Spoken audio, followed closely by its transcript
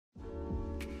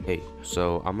Hey,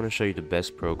 so I'm going to show you the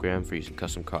best program for using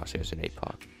custom crosshairs in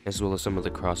APOC, as well as some of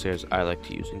the crosshairs I like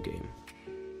to use in game.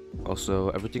 Also,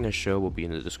 everything I show will be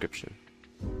in the description.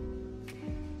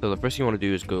 So the first thing you want to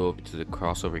do is go to the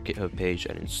crossover GitHub page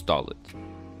and install it.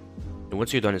 And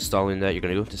once you're done installing that, you're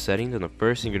going to go into settings, and the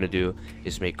first thing you're going to do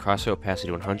is make crosshair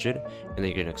opacity 100, and then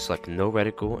you're going to select no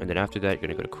reticle, and then after that you're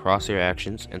going to go to crosshair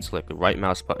actions and select the right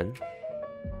mouse button.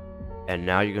 And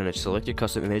now you're going to select your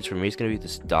custom image. For me, it's going to be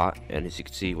this dot, and as you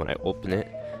can see when I open it,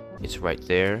 it's right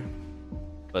there.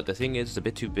 But the thing is, it's a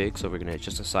bit too big, so we're going to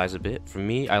adjust the size a bit. For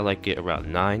me, I like it around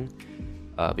 9,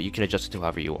 but you can adjust it to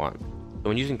however you want. So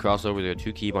when using crossover, there are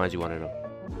two keybinds you want to know.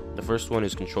 The first one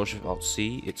is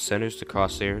Ctrl-Shift-Alt-C. It centers the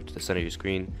crosshair to the center of your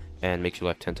screen and makes your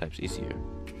life 10 times easier.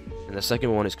 And the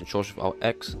second one is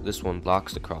Ctrl-Shift-Alt-X. This one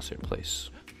blocks the crosshair in place.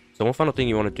 So one final thing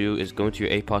you want to do is go into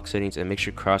your APOC settings and make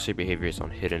sure crosshair behavior is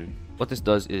on hidden. What this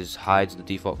does is hides the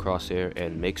default crosshair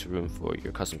and makes room for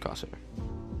your custom crosshair.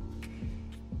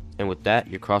 And with that,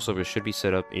 your crossover should be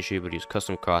set up and you should be able to use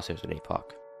custom crosshairs in APOC.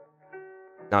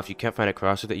 Now if you can't find a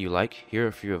crosshair that you like, here are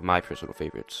a few of my personal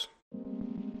favorites.